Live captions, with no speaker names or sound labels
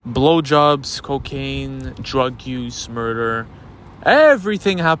blowjobs, cocaine, drug use, murder.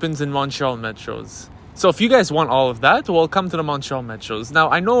 Everything happens in Montreal metros. So if you guys want all of that, well, come to the Montreal metros.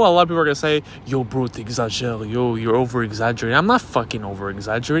 Now, I know a lot of people are going to say, yo, bro, t'exagères. Yo, you're over-exaggerating. I'm not fucking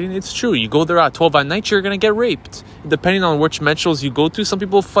over-exaggerating. It's true. You go there at 12 at night, you're going to get raped. Depending on which metros you go to, some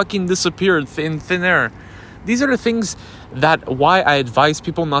people fucking disappear in thin air. These are the things that why I advise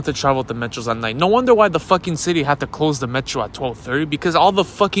people not to travel to metros at night. No wonder why the fucking city had to close the metro at 12:30, because all the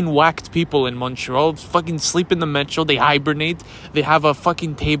fucking whacked people in Montreal fucking sleep in the metro. They hibernate. They have a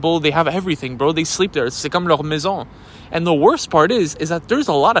fucking table. They have everything, bro. They sleep there. C'est comme leur maison. And the worst part is that there's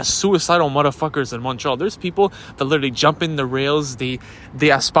a lot of suicidal motherfuckers in Montreal. There's people that literally jump in the rails. They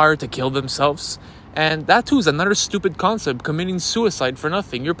aspire to kill themselves. And that too is another stupid concept, committing suicide for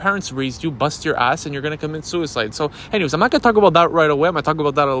nothing. Your parents raised you, bust your ass, and you're going to commit suicide. So anyways, I'm not going to talk about that right away. I'm going to talk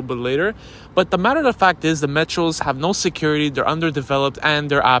about that a little bit later. But the matter of the fact is the metros have no security, they're underdeveloped, and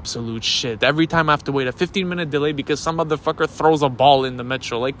they're absolute shit. Every time I have to wait a 15-minute delay because some motherfucker throws a ball in the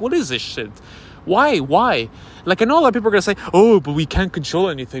metro. Like, what is this shit? Why? Like, I know a lot of people are going to say, oh, but we can't control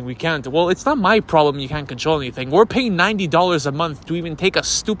anything. We can't. Well, it's not my problem you can't control anything. We're paying $90 a month to even take a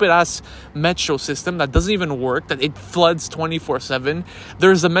stupid-ass metro system that doesn't even work, that it floods 24/7.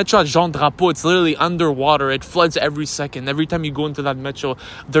 There's a metro at Jean Drapeau. It's literally underwater. It floods every second. Every time you go into that metro,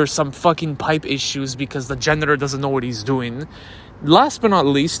 there's some fucking pipe issues because the janitor doesn't know what he's doing. Last but not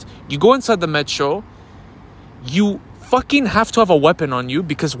least, you go inside the metro, you fucking have to have a weapon on you,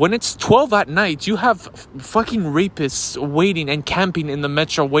 because when it's 12 at night, you have fucking rapists waiting and camping in the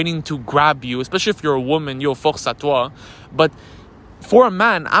metro waiting to grab you, especially if you're a woman, yo, force à toi. But for a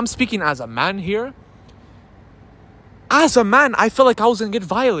man, I'm speaking as a man here. As a man, I feel like I was going to get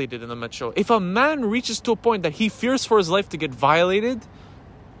violated in the metro. If a man reaches to a point that he fears for his life to get violated,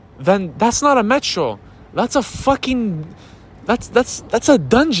 then that's not a metro. That's a fucking... That's a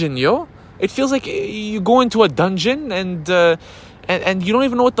dungeon, yo. It feels like you go into a dungeon and you don't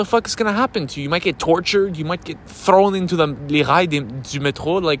even know what the fuck is going to happen to you. You might get tortured. You might get thrown into les rails du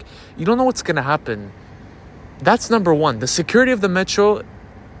métro. Like, you don't know what's going to happen. That's number one. The security of the metro,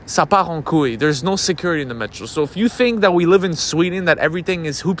 ça part en couille. There's no security in the metro. So if you think that we live in Sweden, that everything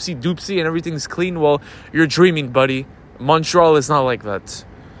is hoopsie-doopsie and everything's clean, well, you're dreaming, buddy. Montreal is not like that.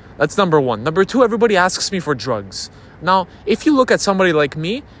 That's number one. Number two, everybody asks me for drugs. Now, if you look at somebody like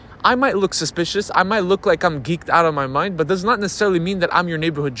me, I might look suspicious, I might look like I'm geeked out of my mind, but does not necessarily mean that I'm your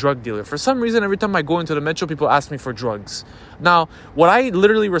neighborhood drug dealer. For some reason, every time I go into the metro, people ask me for drugs. Now, what I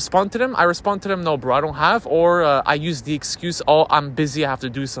literally respond to them, no, bro, I don't have, or I use the excuse, oh, I'm busy, I have to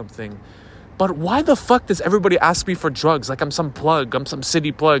do something. But why the fuck does everybody ask me for drugs? Like I'm some plug, I'm some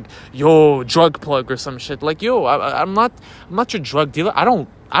city plug, yo, drug plug or some shit. Like, yo, I'm not your drug dealer. I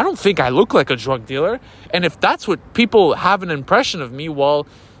don't think I look like a drug dealer. And if that's what people have an impression of me, well,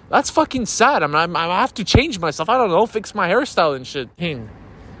 that's fucking sad. I have to change myself. I don't know, fix my hairstyle and shit.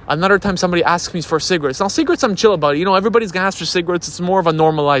 Another time somebody asks me for cigarettes. Now, cigarettes I'm chill about it. You know, everybody's gonna ask for cigarettes. It's more of a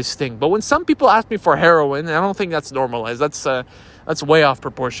normalized thing. But when some people ask me for heroin, I don't think that's normalized. That's way off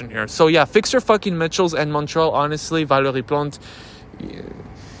proportion here. So yeah, fix your fucking metros and Montreal, honestly, Valérie Plante.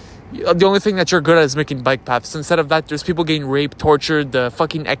 The only thing that you're good at is making bike paths. Instead of that, there's people getting raped, tortured,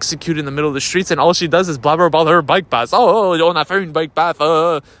 fucking executed in the middle of the streets, and all she does is blabber about her bike paths. Oh, on a fair bike path.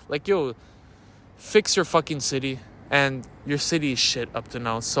 Like, yo, fix your fucking city, and your city is shit up to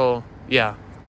now. So, yeah.